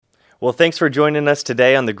Well, thanks for joining us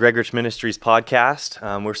today on the Greg Rich Ministries podcast.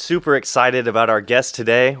 We're super excited about our guest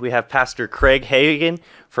today. We have Pastor Craig Hagan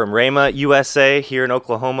from Rhema USA here in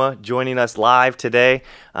Oklahoma joining us live today.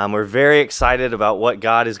 We're very excited about what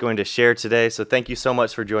God is going to share today. So thank you so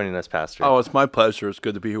much for joining us, Pastor. Oh, it's my pleasure. It's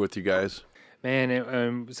good to be here with you guys.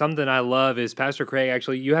 Man, something I love is Pastor Craig,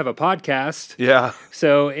 actually, you have a podcast. Yeah.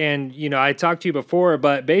 So, and, I talked to you before,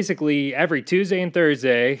 but basically every Tuesday and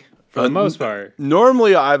Thursday, for the most part.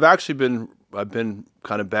 Normally, I've been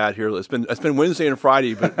kind of bad here. It's been Wednesday and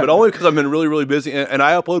Friday, but only because I've been really, really busy. And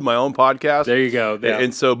I upload my own podcast. There you go. Yeah.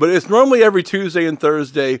 And so, but it's normally every Tuesday and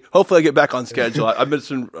Thursday. Hopefully, I get back on schedule. I've been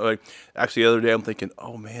actually the other day. I'm thinking,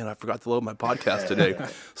 oh man, I forgot to load my podcast today.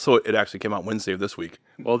 So it actually came out Wednesday of this week.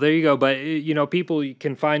 Well, there you go. But people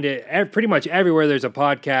can find it pretty much everywhere. There's a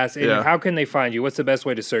podcast. And how can they find you? What's the best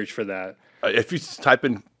way to search for that? If you just type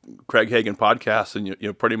in Craig Hagan podcast, and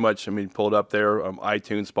you pretty much, pull it up there,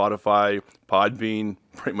 iTunes, Spotify, Podbean,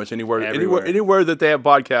 pretty much anywhere that they have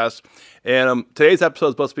podcasts. And today's episode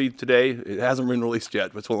is supposed to be today. It hasn't been released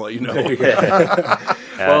yet, but we'll let you know.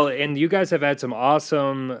 Well, and you guys have had some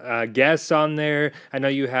awesome guests on there. I know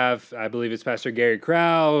you have, I believe it's Pastor Gary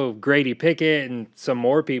Crow, Grady Pickett, and some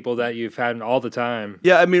more people that you've had all the time.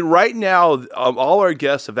 Yeah, right now, all our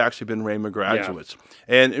guests have actually been Rhema graduates. Yeah.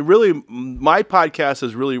 And it really, my podcast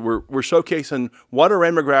is really, we're showcasing what our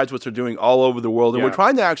Rhema graduates are doing all over the world. And we're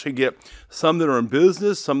trying to actually get some that are in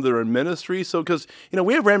business, some that are in ministry. So, because,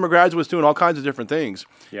 we have Rhema graduates doing all kinds of different things.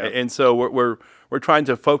 Yeah. And so we're trying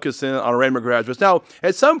to focus in on Rhema graduates. Now,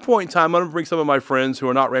 at some point in time, I'm going to bring some of my friends who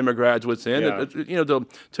are not Rhema graduates in,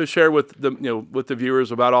 to share with the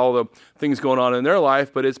viewers about all the things going on in their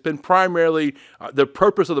life. But it's been primarily the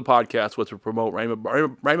purpose of the podcast was to promote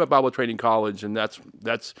Rhema Bible Training College, and that's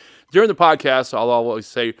during the podcast. I'll always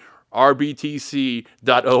say rbtc.org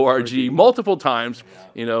multiple times,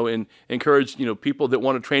 and encourage, people that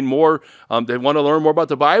want to train more, they want to learn more about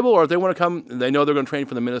the Bible, or if they want to come, they know they're going to train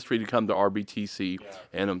for the ministry to come to RBTC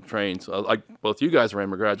and train. So like both you guys are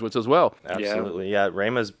Rhema graduates as well. Absolutely. Yeah.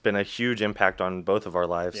 Rhema's been a huge impact on both of our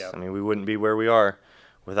lives. Yeah. We wouldn't be where we are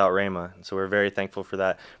without Rhema. So we're very thankful for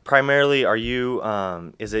that. Primarily, are you,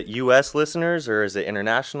 is it U.S. listeners or is it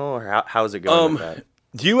international, or how is it going with that?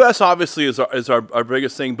 The U.S. obviously is our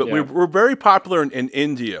biggest thing, but we're very popular in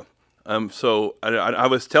India. So I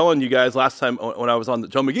was telling you guys last time when I was on the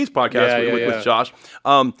Joe McGee's podcast with Josh,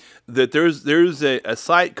 that there's a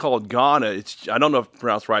site called Gaana. I don't know if it's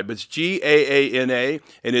pronounced right, but it's Gaana,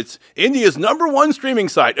 and it's India's #1 streaming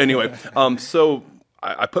site. Anyway, so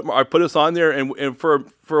I put us on there, and for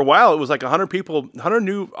a while it was like 100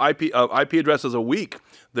 new IP addresses a week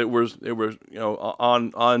that were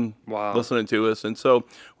on listening to us. And so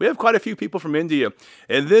we have quite a few people from India.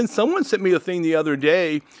 And then someone sent me a thing the other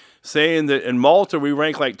day saying that in Malta we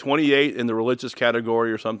rank like 28 in the religious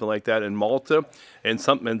category or something like that in Malta, and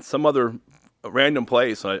some other random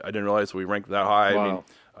place. I didn't realize we ranked that high. Wow.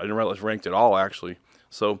 I didn't realize we ranked at all, actually.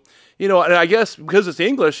 So, and I guess because it's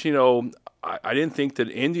English, I didn't think that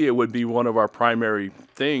India would be one of our primary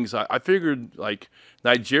things. I figured like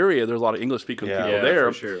Nigeria, there's a lot of English-speaking people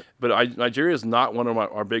there, for sure. But Nigeria is not one of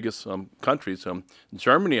our biggest countries.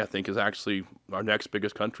 Germany, I think, is actually our next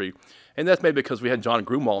biggest country, and that's maybe because we had John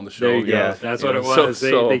Grumall on the show. That's what it was.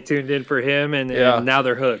 They tuned in for him, and now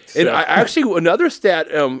they're hooked. So. And actually, another stat,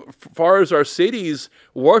 as far as our cities,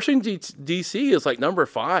 Washington, D.C. is like number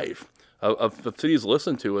 5. Of cities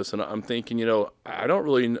listen to us, and I'm thinking, I don't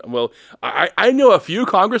really I know a few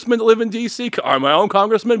congressmen that live in D.C., are my own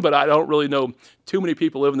congressmen, but I don't really know too many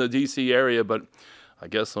people live in the D.C. area, but I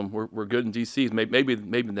guess we're good in D.C. Maybe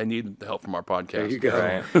they need the help from our podcast. There you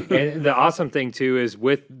go. Right. And the awesome thing, too, is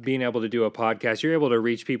with being able to do a podcast, you're able to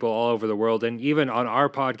reach people all over the world. And even on our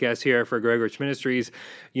podcast here for Greg Rich Ministries,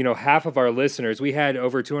 half of our listeners, we had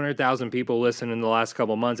over 200,000 people listen in the last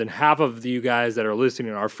couple of months, and half of you guys that are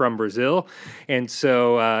listening are from Brazil. And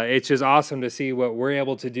so it's just awesome to see what we're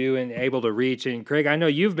able to do and able to reach. And Craig, I know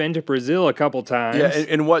you've been to Brazil a couple times. Yeah,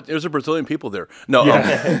 and there's a Brazilian people there. No,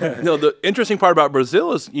 the interesting part about Brazil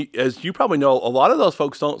is, as you probably know, a lot of those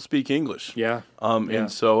folks don't speak English. Yeah.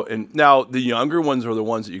 And now the younger ones are the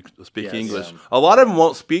ones that you speak English. Yeah. A lot of them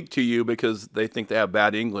won't speak to you because they think they have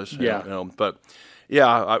bad English. Yeah. But yeah,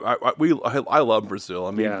 I love Brazil.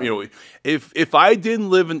 If I didn't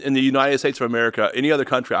live in the United States of America, any other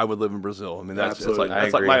country, I would live in Brazil. That's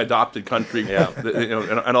like my adopted country. Yeah.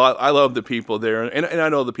 And I love the people there, and I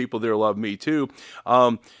know the people there love me too.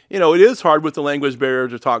 It is hard with the language barrier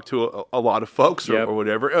to talk to a lot of folks or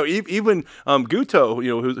whatever. Even Guto,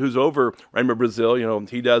 who's over Rhema Brazil,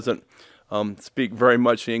 he doesn't. speak very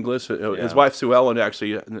much English. His wife Sue Ellen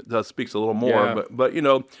actually speaks a little more, but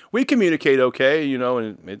we communicate okay,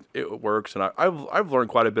 and it works. And I've learned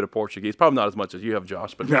quite a bit of Portuguese, probably not as much as you have,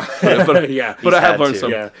 Josh, but but I have learned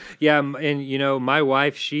some. And my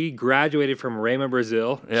wife, she graduated from Rema,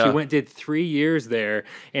 Brazil. Yeah. She did 3 years there,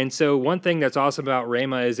 and so one thing that's awesome about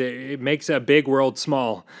Rema is it makes a big world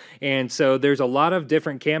small. And so there's a lot of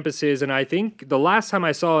different campuses, and I think the last time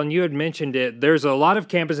I saw, and you had mentioned it, there's a lot of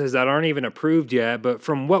campuses that aren't even approved yet, but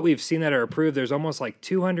from what we've seen that are approved, there's almost like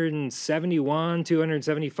 271,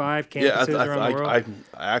 275 campuses around the world.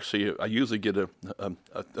 I usually get a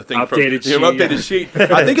thing updated sheet.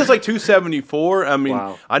 I think it's like 274. I mean,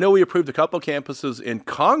 wow. I know we approved a couple campuses in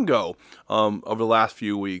Congo over the last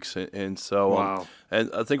few weeks, and so wow. And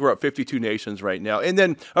I think we're at 52 nations right now. And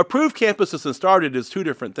then approved campuses and started is two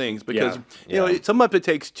different things because sometimes it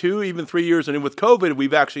takes 2, even 3 years. And with COVID,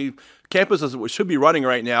 we've actually campuses that should be running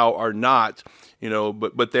right now are not.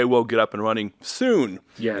 But they will get up and running soon.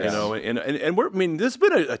 Yes. And this has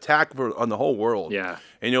been an attack on the whole world. Yeah.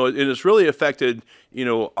 And it's really affected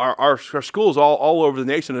our schools all over the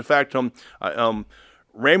nation. In fact,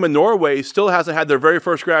 Rema Norway still hasn't had their very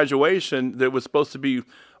first graduation that was supposed to be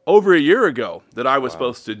over a year ago that I was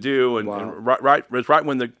supposed to do, and right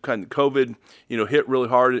when the kind of COVID hit really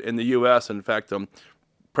hard in the U.S. In fact,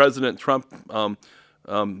 President Trump told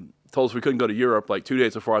us we couldn't go to Europe like 2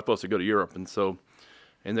 days before I was supposed to go to Europe, and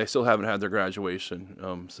they still haven't had their graduation.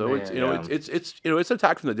 It's an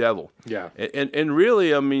attack from the devil. Yeah, and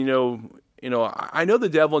really, I know the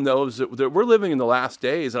devil knows that we're living in the last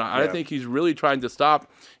days, and I think he's really trying to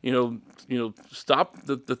stop stop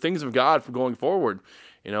the things of God from going forward.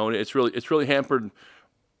 And it's really hampered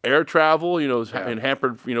air travel, and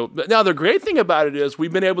hampered, Now the great thing about it is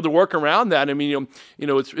we've been able to work around that. I mean,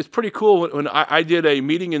 it's pretty cool. When I did a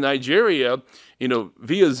meeting in Nigeria,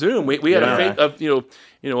 via Zoom, we had a faith of,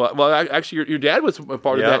 well, actually your dad was a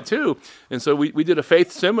part of that too, and so we did a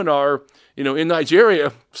faith seminar, in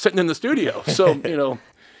Nigeria, sitting in the studio. So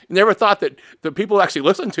never thought that the people actually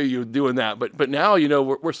listen to you doing that, but now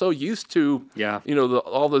we're so used to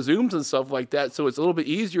all the Zooms and stuff like that, so it's a little bit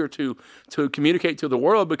easier to communicate to the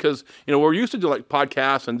world because we're used to do like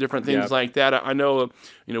podcasts and different things like that. I know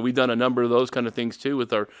we've done a number of those kind of things too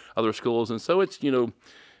with our other schools, and so it's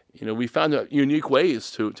we found unique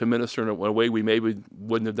ways to minister in a way we maybe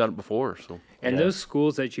wouldn't have done it before. So. And those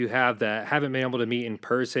schools that you have that haven't been able to meet in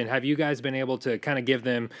person, have you guys been able to kind of give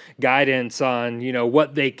them guidance on,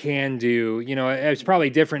 what they can do? It's probably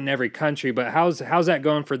different in every country, but how's that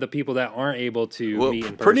going for the people that aren't able to meet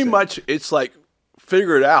in person? Pretty much it's like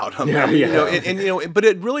figure it out. But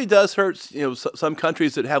it really does hurt, some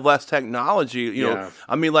countries that have less technology,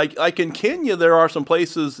 I mean, like in Kenya, there are some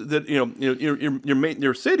places that,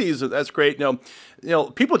 your cities, that's great.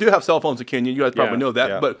 People do have cell phones in Kenya. You guys probably know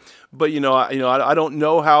that, but I don't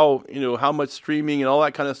know how much streaming and all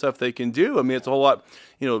that kind of stuff they can do. I mean, it's a whole lot,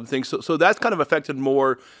 things. So that's kind of affected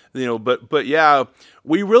more, but yeah,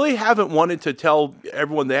 we really haven't wanted to tell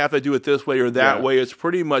everyone they have to do it this way or that way. It's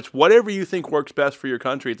pretty much whatever you think works best for your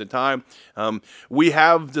country at the time. We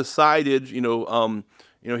have decided, here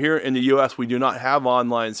in the U.S. we do not have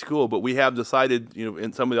online school, but we have decided,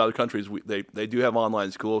 in some of the other countries they do have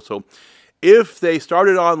online school. So if they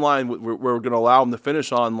started online, we're going to allow them to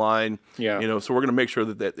finish online. So we're going to make sure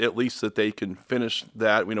that at least that they can finish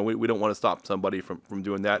that. We don't want to stop somebody from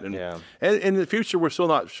doing that. And in the future, we're still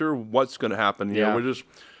not sure what's going to happen. We're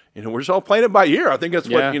just all playing it by ear. I think that's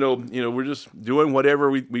what we're just doing whatever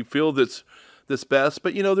we feel that's best.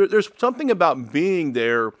 But there's something about being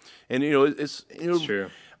there, and it's true.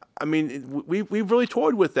 I mean, we've really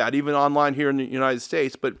toyed with that, even online here in the United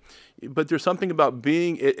States. But there's something about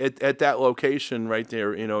being at that location right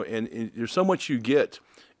there, and there's so much you get,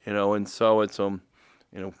 and so it's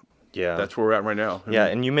that's where we're at right now. Yeah,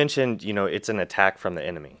 and you mentioned it's an attack from the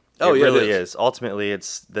enemy. It really is. Ultimately,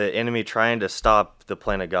 it's the enemy trying to stop the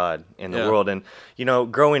plan of God in the world. And,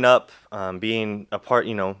 growing up, being a part,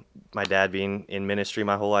 my dad being in ministry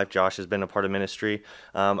my whole life, Josh has been a part of ministry.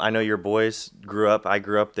 I know your boys I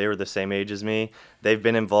grew up, they were the same age as me. They've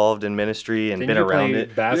been involved in ministry and been around it.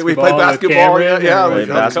 We played basketball, we played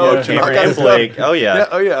basketball, Cameron Blake. Oh,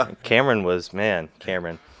 yeah. Cameron was,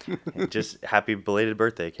 Cameron. Just happy belated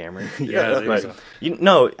birthday, Cameron.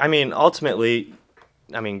 Ultimately,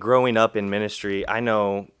 growing up in ministry, I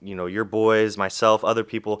know, your boys, myself, other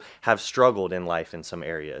people have struggled in life in some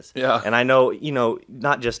areas. Yeah. And I know,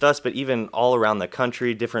 not just us, but even all around the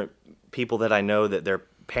country, different people that I know that their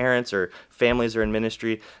parents or families are in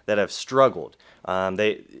ministry that have struggled.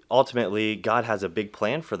 They ultimately, God has a big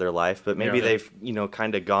plan for their life, but maybe they've,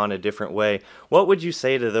 kind of gone a different way. What would you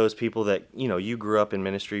say to those people that, you grew up in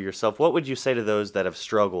ministry yourself? What would you say to those that have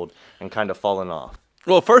struggled and kind of fallen off?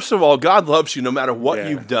 Well, first of all, God loves you no matter what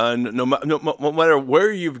you've done, no matter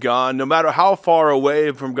where you've gone, no matter how far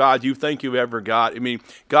away from God you think you've ever got. I mean,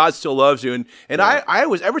 God still loves you. And I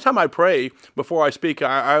always, every time I pray before I speak,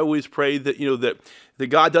 I always pray that, that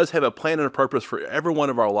God does have a plan and a purpose for every one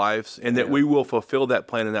of our lives, and that we will fulfill that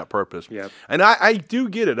plan and that purpose. Yep. And I do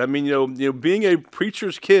get it. I mean, being a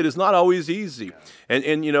preacher's kid is not always easy.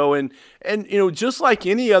 And just like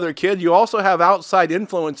any other kid, you also have outside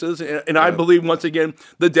influences. And I believe, once again,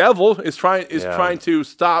 the devil is trying to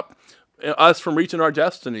stop us from reaching our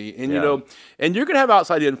destiny. And and you're going to have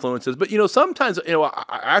outside influences. But sometimes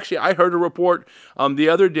I heard a report the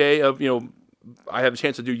other day of I have a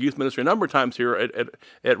chance to do youth ministry a number of times here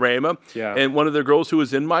at Rhema. Yeah. And one of the girls who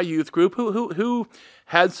was in my youth group who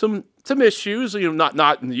had some issues,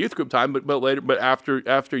 not in the youth group time, but later, but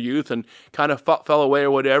after youth, and kind of fell away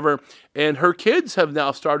or whatever. And her kids have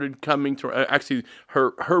now started coming to. Actually,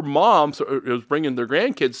 her mom was bringing their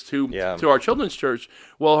grandkids to our children's church.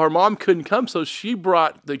 Well, her mom couldn't come, so she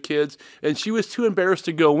brought the kids, and she was too embarrassed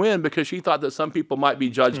to go in because she thought that some people might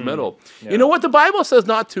be judgmental. Yeah. You know what? The Bible says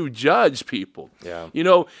not to judge people. Yeah.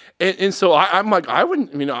 And so I'm like, I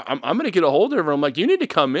wouldn't. I'm going to get a hold of her. I'm like, you need to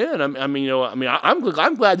come in. I'm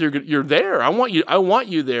glad you're there. I want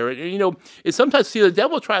you there. And, it's sometimes, the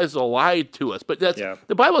devil tries to lie to us, but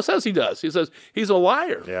the Bible says he does. He says he's a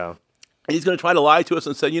liar. Yeah. And he's going to try to lie to us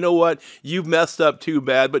and say, you know what, you've messed up too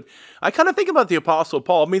bad. But I kind of think about the Apostle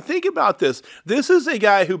Paul. Think about this. This is a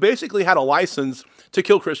guy who basically had a license to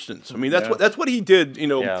kill Christians. That's what he did.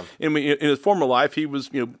 In his former life, he was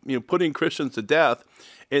putting Christians to death,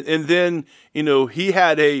 and then he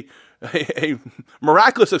had a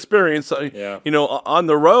miraculous experience, on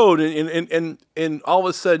the road, and all of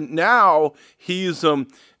a sudden now he's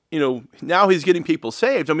now he's getting people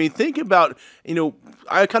saved. Think about,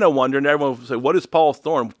 I kind of wonder, and everyone will say, what is Paul's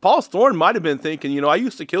thorn? Paul's thorn might have been thinking, I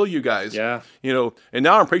used to kill you guys, and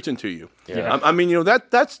now I'm preaching to you. Yeah.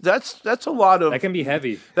 That's a lot of. That can be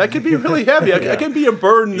heavy. That can be really heavy. That can be a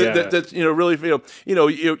burden that's really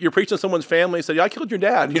you're preaching to someone's family and say, I killed your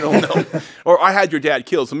dad, or I had your dad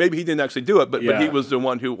killed. So maybe he didn't actually do it, but he was the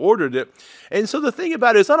one who ordered it. And so the thing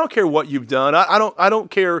about it is, I don't care what you've done. I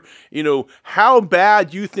don't care how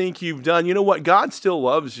bad you think you've done. You know what? God still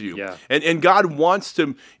loves you. Yeah. And God wants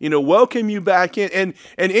to welcome you back in.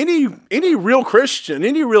 And any real Christian,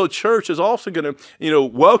 any real church is also going to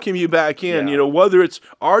welcome you back in, whether it's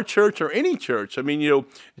our church or any church.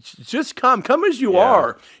 Just come as you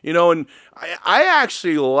are, and I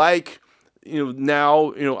actually like,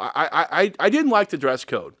 now, I didn't like the dress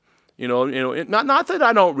code, not that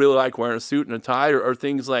I don't really like wearing a suit and a tie or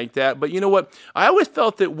things like that, but you know what? I always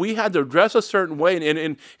felt that we had to dress a certain way,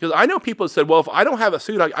 and because I know people said, well, if I don't have a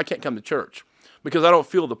suit, I can't come to church because I don't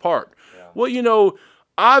feel the part. Yeah. Well,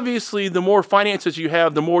 obviously, the more finances you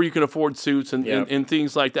have, the more you can afford suits and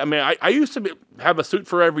things like that. I used to have a suit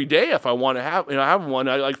for every day if I want to have. I have one.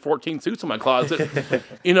 I like 14 suits in my closet,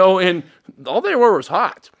 and all they were was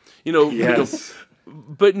hot. Yes.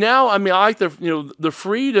 But now, I like the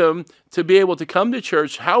freedom to be able to come to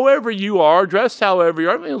church however you are, dressed however you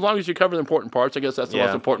are, as long as you cover the important parts. I guess that's the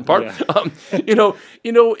most important part. Yeah.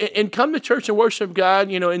 And come to church and worship God,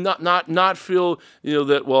 and not feel,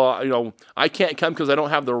 that, I can't come because I don't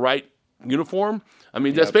have the right uniform.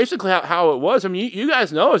 That's basically how it was. You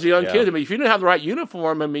guys know as a young kid. If you didn't have the right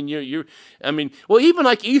uniform, well, even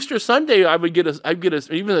like Easter Sunday, I'd get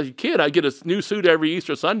even as a kid, I'd get a new suit every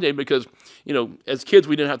Easter Sunday because, as kids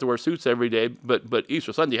we didn't have to wear suits every day, but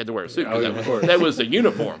Easter Sunday you had to wear a suit. That was the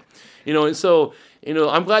uniform, and so,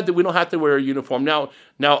 I'm glad that we don't have to wear a uniform now.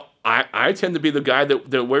 I tend to be the guy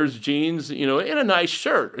that wears jeans, in a nice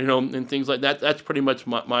shirt, and things like that. That's pretty much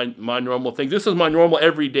my normal thing. This is my normal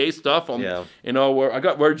everyday stuff. I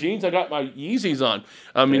wear jeans. I got my Yeezys on.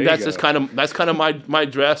 That's kind of my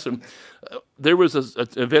dress. And there was an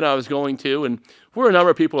event I was going to, and we're a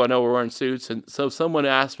number of people I know were wearing suits, and so someone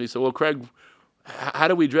asked me, well, Craig, how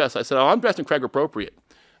do we dress? I said, I'm dressing Craig appropriate.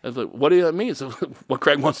 I was like, what do that mean? So what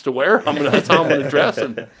Craig wants to wear, that's how I'm going to dress.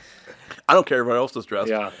 And I don't care if everyone else is dressed.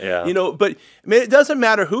 Yeah. You know, but man, it doesn't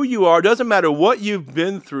matter who you are. It doesn't matter what you've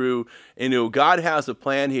been through. And, you know, God has a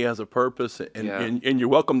plan. He has a purpose. And you're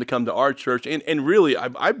welcome to come to our church. And really,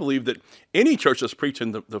 I believe that any church that's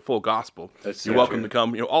preaching the full gospel, you're welcome to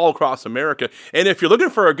come, you know, all across America. And if you're looking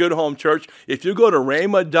for a good home church, if you go to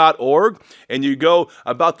rhema.org and you go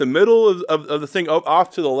about the middle of the thing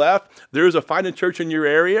off to the left, there's a Find a Church in your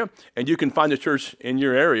area. And you can find a church in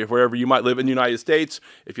your area, wherever you might live in the United States.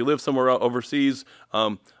 If you live somewhere overseas,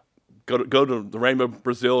 go to the Rhema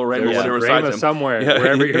Brazil or Rhema whatever Rhema somewhere,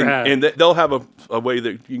 wherever you're at. And they'll have a way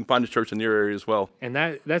that you can find a church in your area as well. And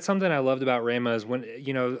that's something I loved about Rhema is when,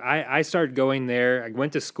 you know, I started going there. I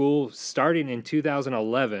went to school starting in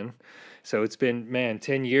 2011. So it's been,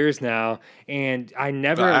 10 years now, and I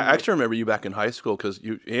never. I actually remember you back in high school because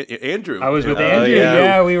Andrew. I was with Andrew.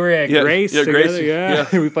 Yeah, we were at Grace together. Grace,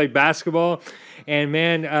 yeah, we played basketball, and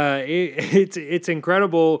man, it's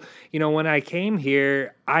incredible. You know, when I came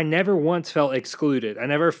here, I never once felt excluded. I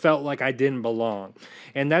never felt like I didn't belong.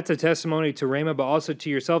 And that's a testimony to Rhema, but also to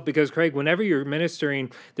yourself, because Craig, whenever you're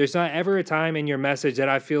ministering, there's not ever a time in your message that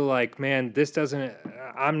I feel like, man,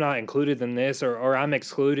 I'm not included in this, or I'm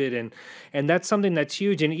excluded. And that's something that's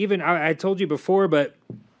huge. And even I told you before, but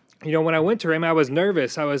you know, when I went to Rhema, I was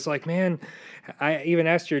nervous. I was like, man, I even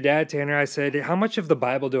asked your dad, Tanner, I said, how much of the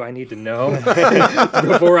Bible do I need to know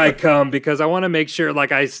before I come? Because I want to make sure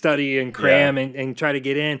like I study and cram and try to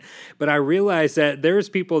get in. But I realized that there's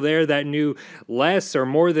people there that knew less or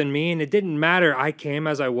more than me, and it didn't matter. I came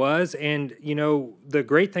as I was. And, you know, the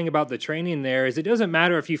great thing about the training there is it doesn't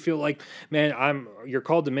matter if you feel like, man, you're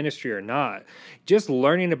called to ministry or not. Just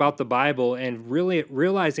learning about the Bible and really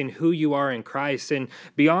realizing who you are in Christ. And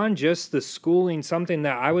beyond just the schooling, something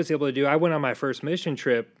that I was able to do, I went on my first mission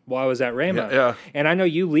trip while I was at Rhema. Yeah. And I know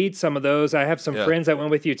you lead some of those. I have some friends that went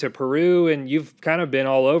with you to Peru, and you've kind of been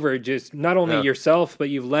all over, just not only yourself, but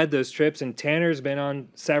you've led those trips, and Tanner's been on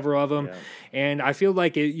several of them. Yeah. And I feel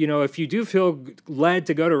like, you know, if you do feel led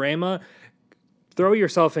to go to Rhema, throw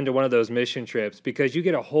yourself into one of those mission trips, because you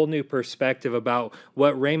get a whole new perspective about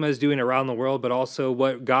what Rhema is doing around the world, but also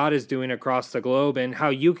what God is doing across the globe and how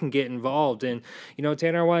you can get involved. And, you know,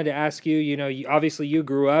 Tanner, I wanted to ask you, you know, obviously you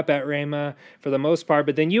grew up at Rhema for the most part,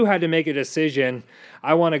 but then you had to make a decision.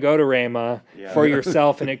 I want to go to Rhema for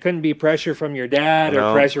yourself, and it couldn't be pressure from your dad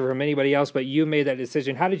or pressure from anybody else, but you made that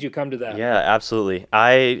decision. How did you come to that? Yeah, absolutely.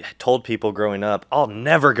 I told people growing up, I'll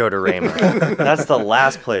never go to Rhema. That's the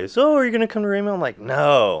last place. Oh, are you going to come to Rhema? I'm like,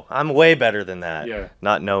 no, I'm way better than that. Yeah.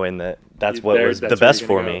 Not knowing that that's what was the best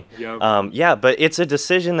for me. Yep. But it's a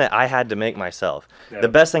decision that I had to make myself. Yep. The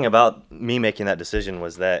best thing about me making that decision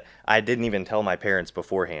was that I didn't even tell my parents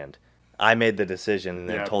beforehand. I made the decision and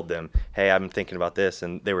then told them, hey, I'm thinking about this,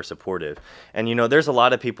 and they were supportive. And, you know, there's a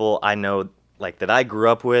lot of people I know like that I grew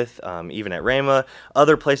up with, even at Rhema,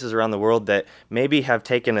 other places around the world that maybe have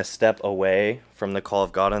taken a step away from the call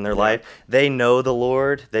of God in their life. They know the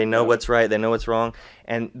Lord, they know what's right, they know what's wrong,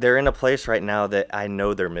 and they're in a place right now that I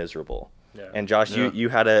know they're miserable. Yeah. And Josh, you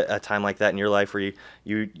had a time like that in your life where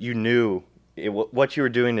you knew what you were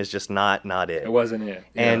doing is just not it. It wasn't it.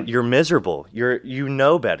 And you're miserable. You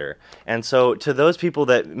know better. And so to those people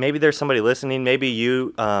that maybe there's somebody listening, maybe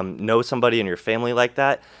you know somebody in your family like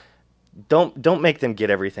that, don't make them get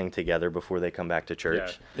everything together before they come back to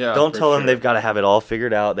church. Don't tell them they've got to have it all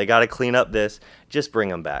figured out. They got to clean up this. Just bring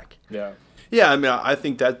them back. Yeah, I mean, I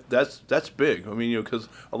think that's big. I mean, you know, because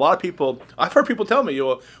a lot of people, I've heard people tell me, you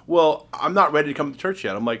know, well, I'm not ready to come to church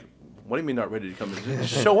yet. I'm like, what do you mean not ready to come?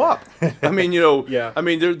 Just show up. I mean, you know, I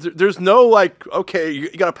mean, there's no like, okay,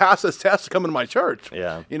 you got to pass this test to come into my church.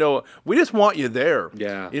 Yeah. You know, we just want you there.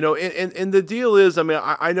 Yeah. You know, and the deal is, I mean,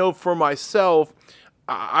 I know for myself,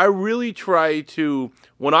 I really try to,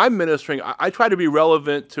 when I'm ministering, I try to be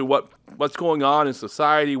relevant to what's going on in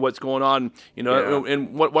society, what's going on, you know,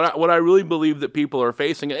 and what I really believe that people are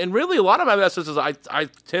facing. And really, a lot of my messages, I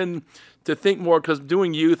tend to think more, because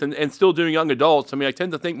doing youth and still doing young adults, I mean, I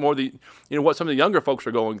tend to think more what some of the younger folks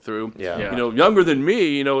are going through. You know, younger than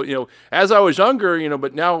me, you know, as I was younger, you know,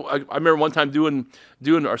 but now I remember one time doing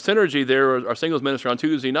our Synergy there, our singles ministry on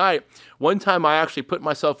Tuesday night. One time I actually put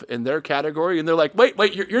myself in their category, and they're like,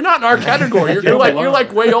 wait, you're not in our category. You're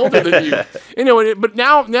like way older than you. You know, but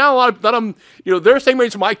now a lot of them, you know, they're the same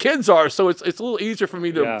age my kids are, so it's a little easier for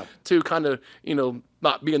me to kind of, you know,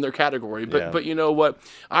 not be in their category. But you know what?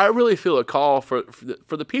 I really feel a call for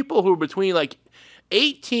the people who are between like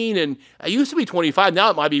 18 and I used to be 25.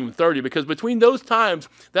 Now it might be even 30, because between those times,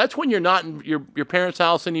 that's when you're not in your parents'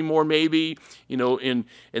 house anymore, maybe, and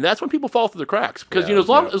that's when people fall through the cracks. Because,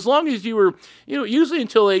 as long as you were, usually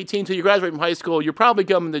until 18, till you graduate from high school, you're probably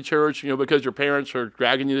coming to church, because your parents are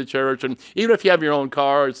dragging you to church. And even if you have your own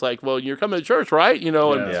car, it's like, well, you're coming to church, right? And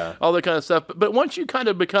all that kind of stuff. But once you kind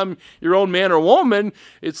of become your own man or woman,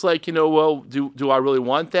 it's like, well, do I really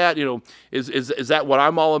want that? Is that what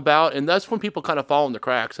I'm all about? And that's when people kind of fall in the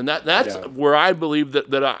cracks. And that's where I believe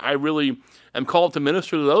that I really am called to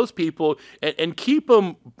minister to those people and keep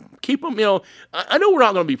them, I know we're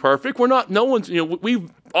not going to be perfect. We're not, no one's,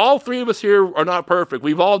 we've, all three of us here are not perfect.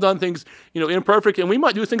 We've all done things, imperfect, and we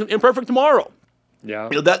might do things imperfect tomorrow. Yeah.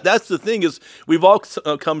 That's the thing, is we've all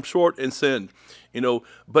come short and sinned.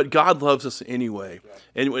 But God loves us anyway.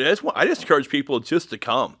 And I just encourage people just to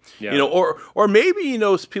come, or maybe,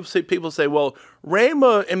 people say, well,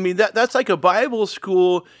 Rhema, I mean, that's like a Bible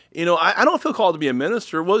school. I don't feel called to be a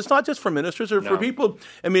minister. Well, it's not just for ministers or for people.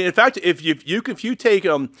 I mean, in fact, if you take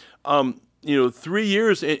 3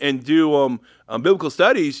 years and do biblical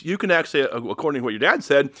studies, you can actually, according to what your dad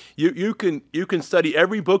said, you can study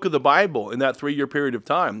every book of the Bible in that 3-year period of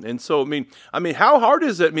time. And so, I mean, how hard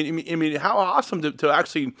is it? I mean, how awesome to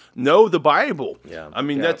actually know the Bible. Yeah. I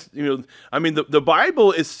mean, that's the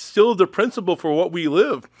Bible is still the principle for what we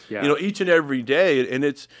live. Yeah. Each and every day, and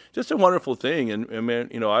it's just a wonderful thing. And man,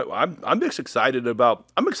 I'm just excited about.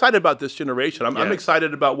 I'm excited about this generation. I'm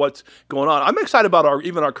excited about what's going on. I'm excited about our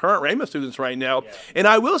current Rhema students right now. Yeah. And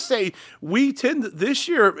I will say, we tend this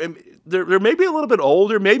year, they're maybe a little bit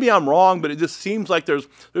older. Maybe I'm wrong, but it just seems like there's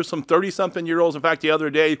some 30-something-year-olds. In fact, the other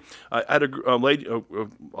day, I had a lady,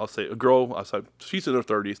 I'll say a girl, she's in her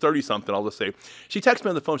 30s, 30-something, I'll just say. She texted me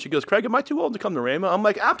on the phone. She goes, Craig, am I too old to come to Rhema? I'm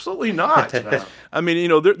like, absolutely not. No. I mean,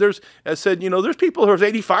 there's people who are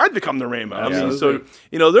 85 to come to Rhema. I mean, so,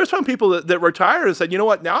 there's some people that retired and said, you know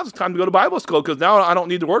what, now it's time to go to Bible school, because now I don't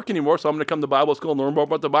need to work anymore, so I'm going to come to Bible school and learn more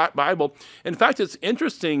about the Bible. In fact, it's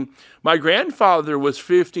interesting. My grandfather was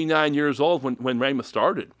 59 years old when Rhema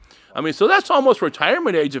started. I mean, so that's almost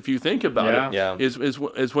retirement age if you think about it. Yeah.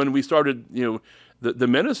 Is when we started, the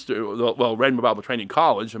minister, well, Rhema Bible Training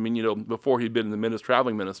College. I mean, before he'd been in the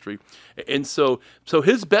traveling ministry, and so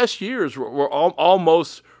his best years were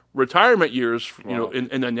almost retirement years,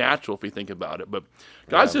 in the natural, if we think about it. But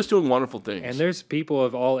God's just doing wonderful things. And there's people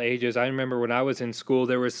of all ages. I remember when I was in school,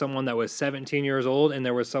 there was someone that was 17 years old, and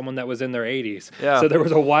there was someone that was in their 80s. Yeah. So there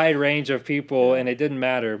was a wide range of people, and it didn't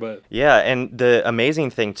matter. But yeah, and the amazing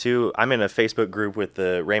thing too, I'm in a Facebook group with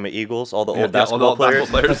the Rhema Eagles, all the old basketball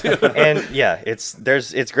players. And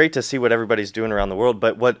it's great to see what everybody's doing around the world.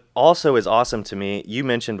 But what also is awesome to me, you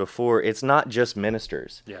mentioned before, it's not just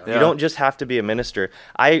ministers. Yeah. You don't just have to be a minister.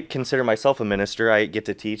 I consider myself a minister. I get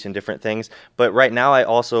to teach in different things, but right now I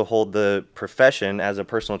also hold the profession as a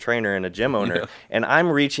personal trainer and a gym owner, and I'm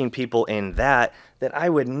reaching people in that I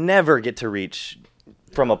would never get to reach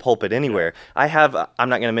from a pulpit anywhere. I'm not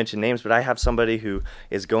going to mention names, but I have somebody who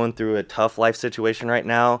is going through a tough life situation right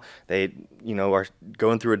now. They, are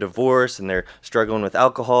going through a divorce, and they're struggling with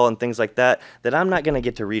alcohol and things like that I'm not going to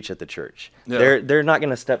get to reach at the church. Yeah. They're not going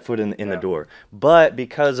to step foot in the door. But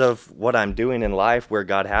because of what I'm doing in life, where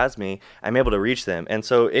God has me, I'm able to reach them. And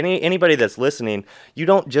so anybody that's listening, you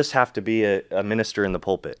don't just have to be a minister in the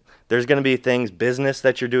pulpit. There's going to be things, business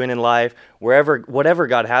that you're doing in life, whatever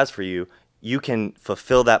God has for you, you can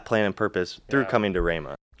fulfill that plan and purpose through coming to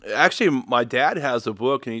Rhema. Actually, my dad has a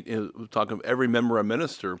book, and he was talking about every member a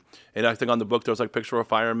minister. And I think on the book there was like a picture of a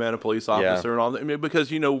fireman, a police officer, and all that. I mean, because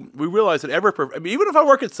we realize that even if I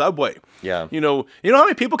work at Subway, you know how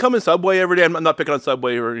many people come in Subway every day. I'm not picking on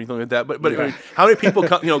Subway or anything like that, but I mean, how many people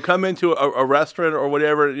come into a restaurant or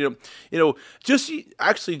whatever? Just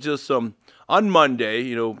on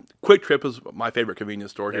Monday, Quick Trip is my favorite convenience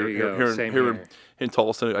store here in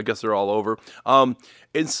Tulsa. I guess they're all over.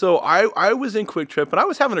 And so I was in Quick Trip, and I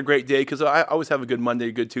was having a great day, because I always have a good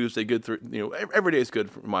Monday, good Tuesday, every day is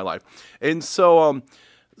good for my life. And so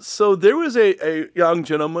there was a young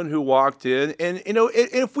gentleman who walked in, and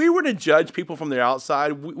if we were to judge people from the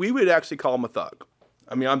outside, we would actually call him a thug.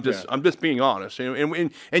 I mean, I'm just being honest,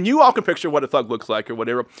 and you all can picture what a thug looks like or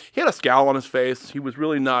whatever. He had a scowl on his face. He was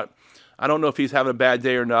really not. I don't know if he's having a bad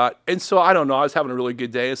day or not. And so I don't know. I was having a really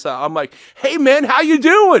good day. And so I'm like, hey, man, how you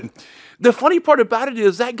doing? The funny part about it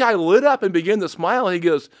is that guy lit up and began to smile. And he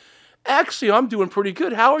goes, actually, I'm doing pretty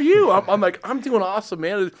good. How are you? I'm like, I'm doing awesome,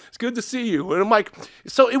 man. It's good to see you. And I'm like,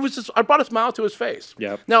 so it was just, I brought a smile to his face.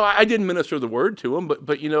 Yep. Now, I didn't minister the word to him,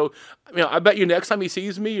 but I bet you next time he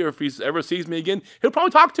sees me, or if he ever sees me again, he'll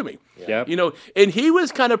probably talk to me. Yep. And he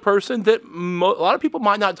was kind of person that a lot of people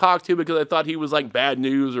might not talk to because they thought he was like bad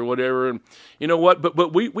news or whatever. And you know what?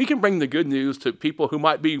 But we can bring the good news to people who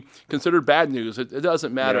might be considered bad news. It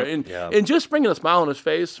doesn't matter. And just bringing a smile on his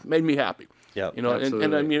face made me happy. Yeah,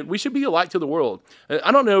 and I mean, we should be a light to the world.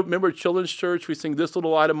 I don't know. Remember Children's Church? We sing, "This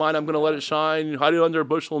little light of mine, I'm going to let it shine. Hide it under a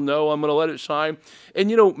bushel, no, I'm going to let it shine." And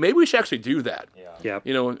maybe we should actually do that. Yeah.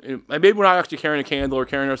 Maybe we're not actually carrying a candle or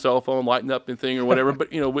carrying our cell phone, lighting up the thing or whatever.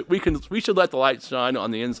 But we should let the light shine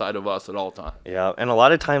on the inside of us at all times. Yeah, and a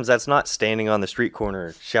lot of times that's not standing on the street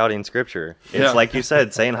corner shouting scripture. It's like you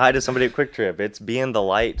said, saying hi to somebody at Quick Trip. It's being the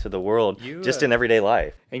light to the world, just in everyday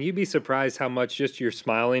life. And you'd be surprised how much just you're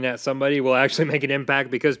smiling at somebody will actually make an impact,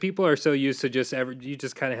 because people are so used to you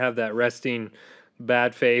just kind of have that resting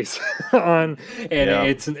bad face on, and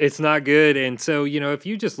it's not good. And so if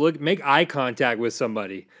you just make eye contact with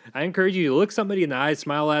somebody, I encourage you to look somebody in the eyes,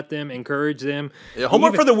 smile at them, encourage them.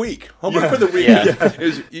 Homework for the week.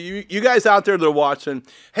 Is you guys out there that are watching,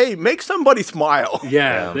 hey, make somebody smile.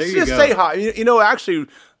 There you go. Just say hi. Actually,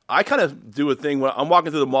 I kind of do a thing when I'm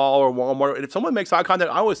walking through the mall or Walmart, and if someone makes eye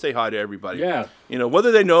contact, I always say hi to everybody. Yeah.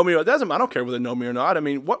 Whether they know me or it doesn't, I don't care whether they know me or not. I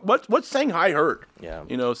mean, what's saying hi hurt? Yeah.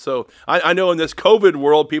 So I know in this COVID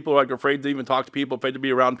world, people are like afraid to even talk to people, afraid to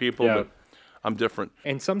be around people, but I'm different.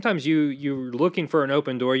 And sometimes you're looking for an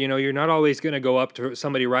open door. You're not always going to go up to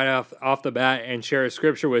somebody right off the bat and share a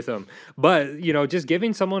scripture with them. But, just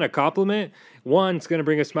giving someone a compliment, one, it's going to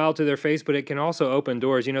bring a smile to their face, but it can also open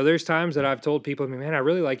doors. There's times that I've told people, man, I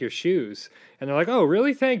really like your shoes. And they're like, oh,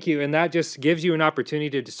 really? Thank you. And that just gives you an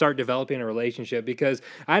opportunity to start developing a relationship, because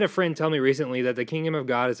I had a friend tell me recently that the kingdom of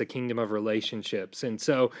God is a kingdom of relationships. And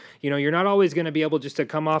so, you're not always going to be able just to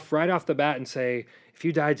come off right off the bat and say, if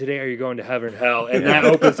you died today, are you going to heaven or hell? And that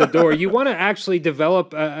opens the door. You want to actually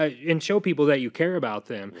develop and show people that you care about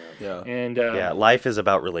them. Yeah. And life is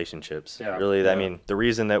about relationships. Yeah. Really, I mean, the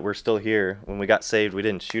reason that we're still here, when we got saved, we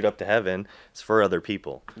didn't shoot up to heaven. It's for other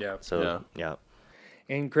people. Yeah. So, yeah.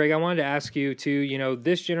 And Craig, I wanted to ask you too,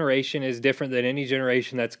 this generation is different than any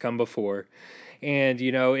generation that's come before. And,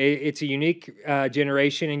 it's a unique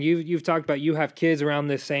generation. And you've talked about you have kids around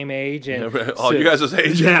the same age. And you guys'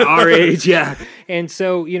 age. Yeah, our age, yeah. And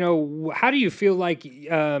so, how do you feel like,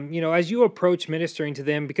 as you approach ministering to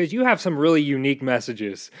them, because you have some really unique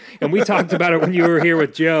messages. And we talked about it when you were here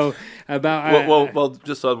with Joe about...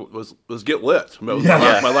 just was get lit. My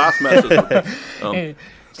last message.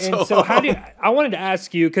 And so I wanted to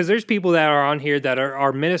ask you, because there's people that are on here that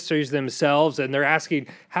are ministers themselves, and they're asking,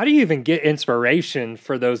 how do you even get inspiration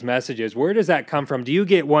for those messages? Where does that come from? Do you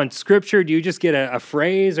get one scripture? Do you just get a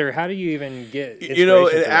phrase, or how do you even get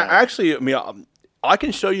inspiration? Actually, I mean, I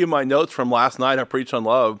can show you my notes from last night. I preached on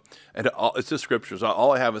love, and it's just scriptures.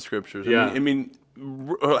 All I have is scriptures. Yeah. I mean,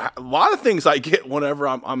 a lot of things I get whenever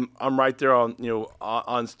I'm right there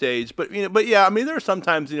on stage, but yeah, I mean, there's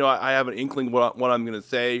sometimes I have an inkling what I'm going to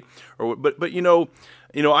say, but I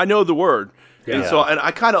know the word, and so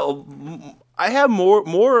I have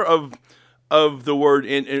more of the word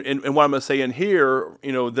in what I'm going to say in here,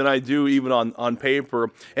 than I do even on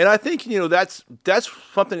paper, and I think that's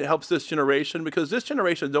something that helps this generation, because this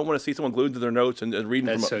generation don't want to see someone glued to their notes and reading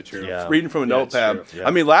reading from a notepad. Yeah.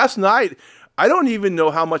 I mean, last night, I don't even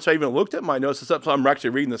know how much I even looked at my notes, except I'm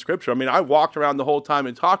actually reading the scripture. I mean, I walked around the whole time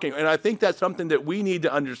and talking, and I think that's something that we need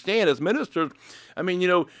to understand as ministers. I mean,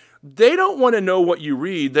 they don't want to know what you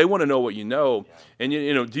read; they want to know what you know. And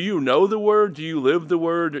do you know the word? Do you live the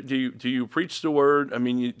word? Do you preach the word? I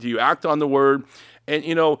mean, do you act on the word? And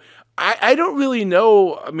I don't really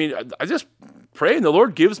know. I mean, I just pray, and the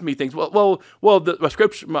Lord gives me things. Well, the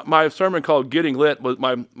scripture, my sermon called "Getting Lit" was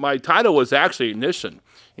my title was actually Ignition.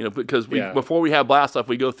 Because before we have blast off,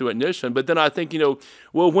 we go through ignition. But then I think,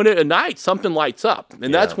 when it ignites, something lights up.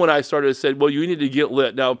 And that's when I started to say, well, you need to get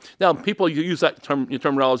lit. Now people use that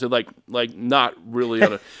terminology like not really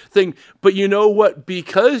on a thing. But you know what?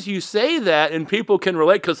 Because you say that, and people can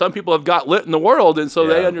relate, because some people have got lit in the world, and so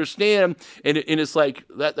they understand. And it's like,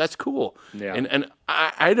 that's cool. Yeah. And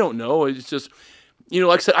I don't know. It's just...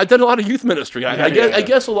 like I said, I've done a lot of youth ministry. I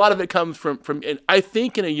guess a lot of it comes from and I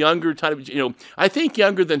think in a younger time, I think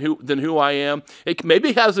younger than who I am. It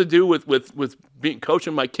maybe has to do with being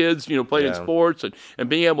coaching my kids, playing sports and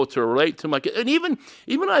being able to relate to my kids. And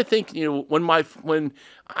even I think, when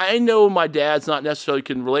I know my dad's not necessarily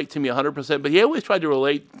can relate to me 100%, but he always tried to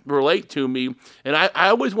relate to me, and I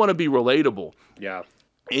always want to be relatable. Yeah.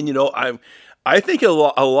 And I think a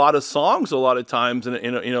lot of songs, a lot of times, and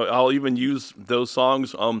you know, I'll even use those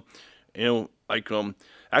songs. You know, like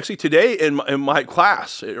actually today in my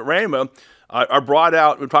class at Rhema, I brought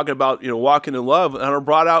out. We're talking about, you know, walking in love, and I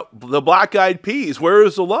brought out the Black Eyed Peas. Where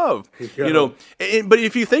is the love? You know, but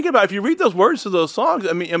if you think about it, if you read those words to those songs,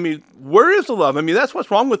 I mean, where is the love? I mean, that's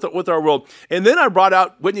what's wrong with our world. And then I brought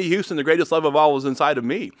out Whitney Houston, "The Greatest Love of All is Inside of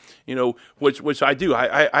Me." You know, which I do.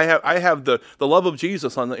 I have the love of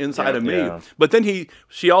Jesus on the inside of me. Yeah. But then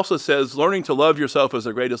she also says, learning to love yourself is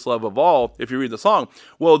the greatest love of all. If you read the song,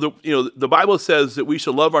 well, the Bible says that we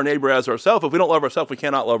should love our neighbor as ourselves. If we don't love ourselves, we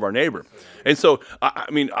cannot love our neighbor. And so, I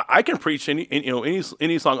mean, I can preach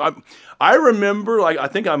any song. I remember, like, I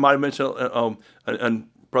think I might have mentioned on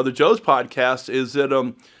Brother Joe's podcast, is that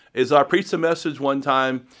I preached a message one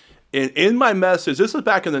time, and in my message, this was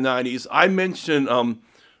back in the 90s, I mentioned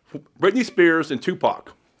Britney Spears and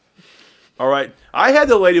Tupac. All right. I had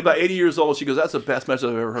the lady about 80 years old. She goes, "That's the best message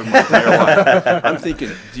I've ever heard in my entire life." I'm thinking,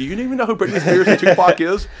 do you even know who Britney Spears and Tupac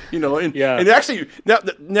is? You know, and actually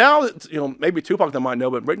now you know, maybe Tupac they might know,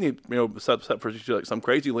 but Britney, you know, except for she's like some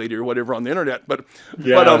crazy lady or whatever on the internet. But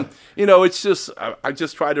you know, it's just I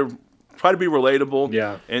just try to be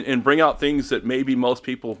relatable, and bring out things that maybe most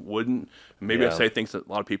people wouldn't. Maybe I say things that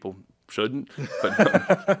a lot of people shouldn't,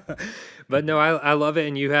 but but no, I love it.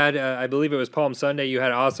 And you had, I believe it was Palm Sunday, you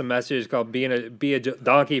had an awesome message called "Be a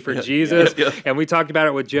Donkey for Jesus," and we talked about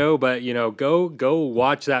it with Joe. But you know, go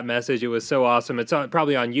watch that message. It was so awesome. It's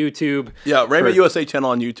probably on YouTube. Yeah, Rhema USA channel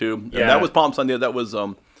on YouTube. Yeah, and that was Palm Sunday. That was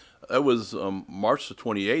March the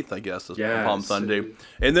 28th, I guess, is Palm Sunday.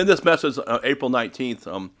 And then this message, April 19th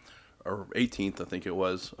or 18th, I think it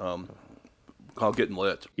was. Called Getting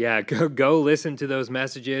Lit. Yeah, go listen to those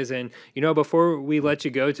messages. And, you know, before we let you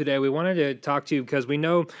go today, we wanted to talk to you because we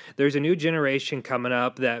know there's a new generation coming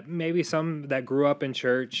up that maybe some that grew up in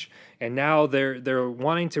church, and now they're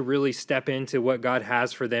wanting to really step into what God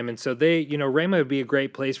has for them. And so Rhema would be a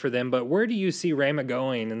great place for them. But where do you see Rhema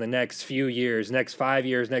going in the next few years, next 5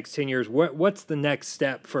 years, next 10 years? What's the next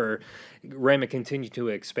step for Rhema continue to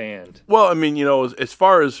expand? Well, I mean, you know, as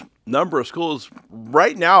far as number of schools,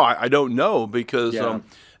 right now, I don't know because, I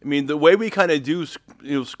mean, the way we kind of do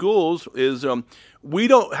schools is we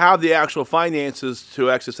don't have the actual finances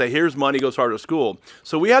to actually say, here's money, go start a school.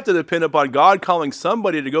 So we have to depend upon God calling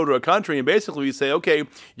somebody to go to a country, and basically we say, okay,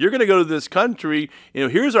 you're going to go to this country, you know,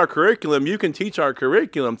 here's our curriculum, you can teach our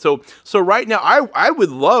curriculum. So right now, I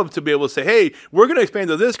would love to be able to say, hey, we're going to expand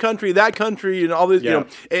to this country, that country, and all this, you know,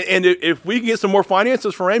 and if we can get some more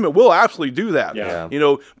finances for Rhema, we'll absolutely do that. You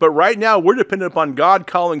know, but right now, we're dependent upon God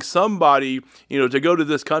calling somebody, you know, to go to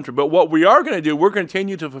this country. But what we are going to do, we're going to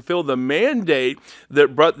continue to fulfill the mandate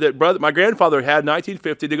that my grandfather had in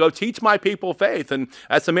 1950 to go teach my people faith. And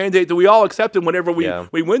that's a mandate that we all accepted whenever we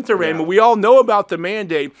went to Rhema. We all know about the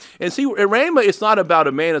mandate. And see, at Rhema, it's not about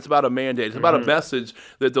a man, it's about a mandate. It's about a message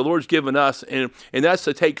that the Lord's given us, and that's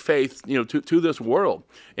to take faith, you know, to this world.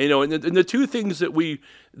 And, you know, and the two things that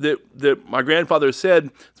that my grandfather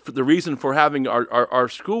said, the reason for having our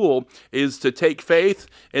school is to take faith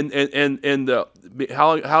and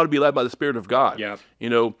how to be led by the Spirit of God. You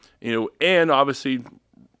know, and obviously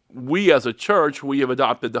we as a church, we have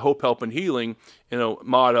adopted the hope, help, and healing, you know,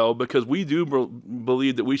 motto, because we do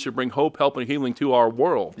believe that we should bring hope, help, and healing to our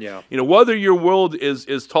world. You know, whether your world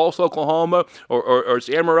is Tulsa, Oklahoma, or it's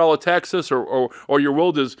Amarillo, Texas, or your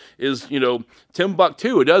world is you know,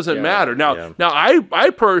 Timbuktu, it doesn't matter. Now I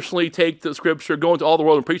personally take the scripture, go into all the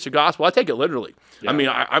world and preach the gospel. I take it literally. I mean,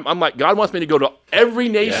 I'm like, God wants me to go to every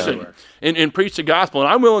nation and preach the gospel, and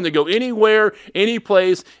I'm willing to go anywhere, any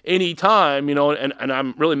place, any time, you know, and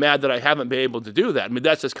I'm really mad that I haven't been able to do that. I mean,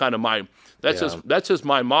 that's just kind of my that's just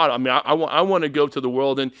my motto. I mean, I want to go to the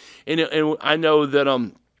world, and I know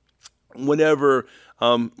that whenever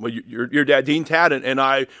your dad Dean Tadd and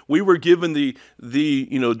I, we were given the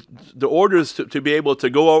you know, the orders to be able to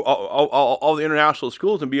go all the international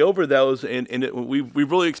schools and be over those, and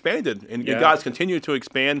we've really expanded, and God's continued to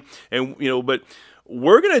expand, and you know, but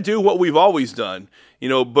we're going to do what we've always done, you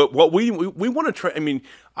know, but what we want to try. I mean,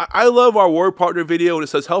 I love our Word Partner video, and it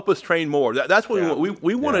says, help us train more. That's what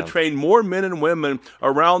we want to train more men and women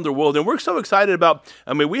around the world. And we're so excited about,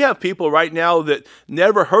 I mean, we have people right now that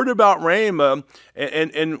never heard about Rhema,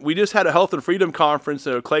 and we just had a Health and Freedom Conference.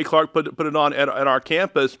 Clay Clark put it on at our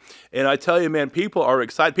campus. And I tell you, man, people are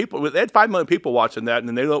excited. They had 5 million people watching that,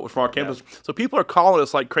 and they know it was from our campus. So people are calling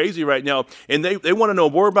us like crazy right now, and they want to know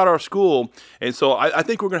more about our school. And so I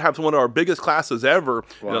think we're going to have one of our biggest classes ever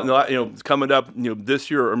forever. It's coming up, this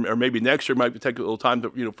year or maybe next year might take a little time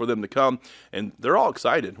to, for them to come, and they're all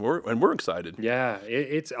excited. We're excited. Yeah,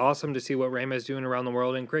 it's awesome to see what Rhema is doing around the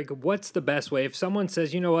world. And Craig, what's the best way if someone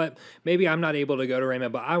says, you know what, maybe I'm not able to go to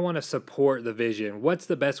Rhema, but I want to support the vision? What's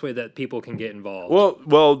the best way that people can get involved?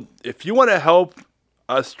 Well, if you want to help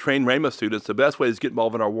us train Rhema students, the best way is to get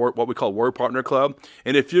involved in our what we call Word Partner Club.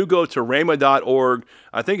 And if you go to rhema.org,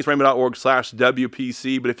 I think it's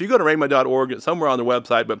rhema.org/WPC, but if you go to rhema.org, it's somewhere on the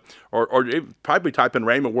website, or probably type in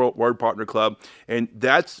Rhema Word Partner Club, and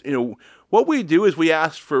that's, what we do is we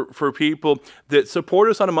ask for people that support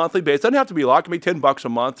us on a monthly basis. It doesn't have to be a lot. It can be $10 a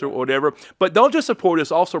month or whatever. But don't just support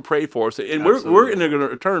us, also pray for us. And we're going to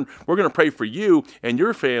return, we're going to pray for you and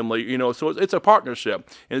your family, So it's a partnership.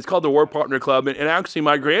 And it's called the Word Partner Club. And actually,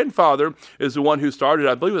 my grandfather is the one who started,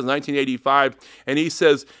 I believe it was 1985. And he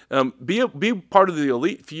says, be part of the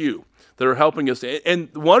elite few that are helping us.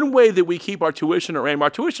 And one way that we keep our tuition at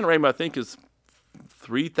Rhema, I think, is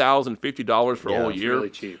 $3,050 for a whole year, really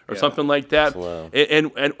cheap, or something like that.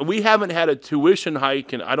 And we haven't had a tuition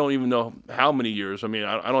hike in I don't even know how many years. I mean,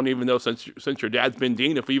 I don't even know since your dad's been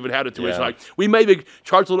dean if we even had a tuition hike. We maybe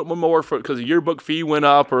charged a little bit more because the yearbook fee went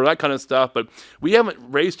up or that kind of stuff, but we haven't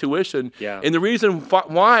raised tuition. Yeah. And the reason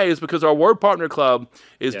why is because our Word Partner Club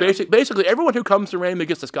is basically everyone who comes to Rhema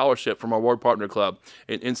gets a scholarship from our Word Partner Club,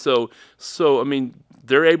 and so I mean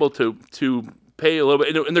they're able to pay a little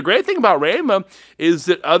bit. And the great thing about Rhema is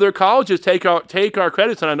that other colleges take our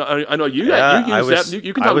credits, and I know you use that.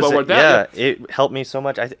 You can talk about what that. Yeah, it helped me so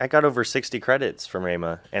much. I got over 60 credits from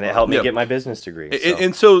Rhema, and it helped me get my business degree. So.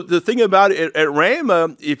 And so the thing about it at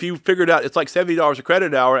Rhema, if you figured out it's like $70 a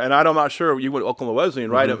credit hour, and I'm not sure you went to Oklahoma Wesleyan,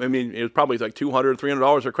 right? Mm-hmm. I mean, it was probably like $200,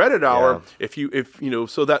 $300 a credit hour. Yeah.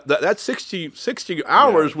 So that 60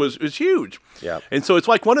 hours was huge. Yeah. And so it's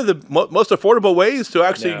like one of the most affordable ways to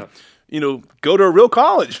actually. Go to a real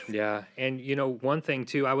college. Yeah. And, one thing,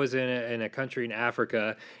 too, I was in a country in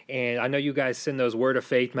Africa, and I know you guys send those Word of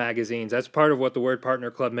Faith magazines. That's part of what the Word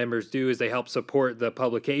Partner Club members do is they help support the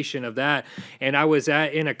publication of that. And I was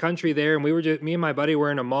in a country there, and me and my buddy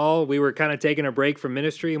were in a mall. We were kind of taking a break from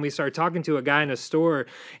ministry, and we started talking to a guy in a store,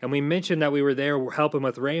 and we mentioned that we were there helping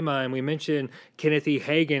with Rhema, and we mentioned Kenneth E.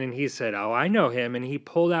 Hagin, and he said, oh, I know him. And he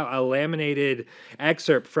pulled out a laminated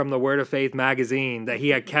excerpt from the Word of Faith magazine that he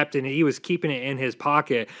had kept in. He was keeping it in his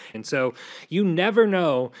pocket. And so you never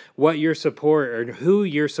know what your support or who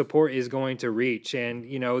your support is going to reach. And,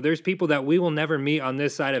 there's people that we will never meet on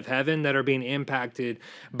this side of heaven that are being impacted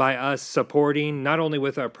by us supporting, not only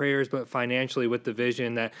with our prayers, but financially with the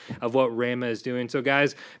vision of what Rhema is doing. So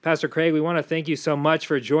guys, Pastor Craig, we want to thank you so much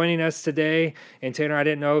for joining us today. And Tanner, I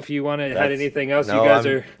didn't know if you had anything else. No, you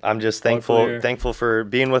guys I'm just thankful for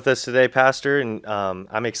being with us today, Pastor. And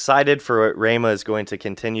I'm excited for what Rhema is going to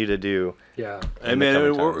continue to do. Yeah.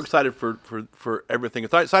 Amen. We're excited for everything.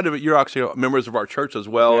 Excited that you're actually members of our church as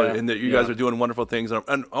well, and that you guys are doing wonderful things.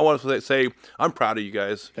 And I want to say I'm proud of you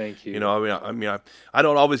guys. Thank you. I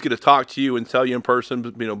don't always get to talk to you and tell you in person,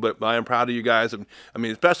 but I am proud of you guys. And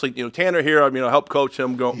especially Tanner here. I helped coach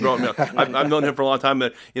him growing up. I've known him for a long time.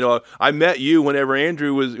 But I met you whenever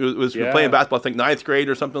Andrew was playing basketball. I think 9th grade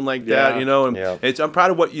or something like that. And I'm proud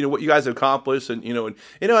of what what you guys have accomplished. And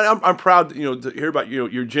I'm proud to hear about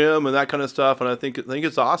your gym and that kind of stuff, and I think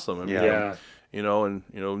it's awesome. You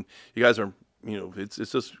guys are, it's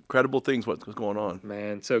just incredible things what's going on.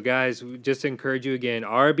 Man, so guys, we just encourage you again,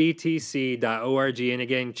 rbtc.org, and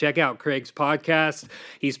again, check out Craig's podcast.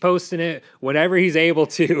 He's posting it whenever he's able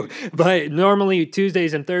to, but normally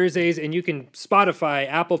Tuesdays and Thursdays, and you can Spotify,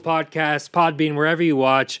 Apple Podcasts, Podbean, wherever you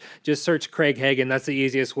watch, just search Craig Hagin. That's the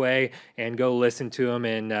easiest way, and go listen to him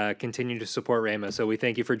and continue to support Rhema. So we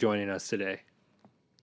thank you for joining us today.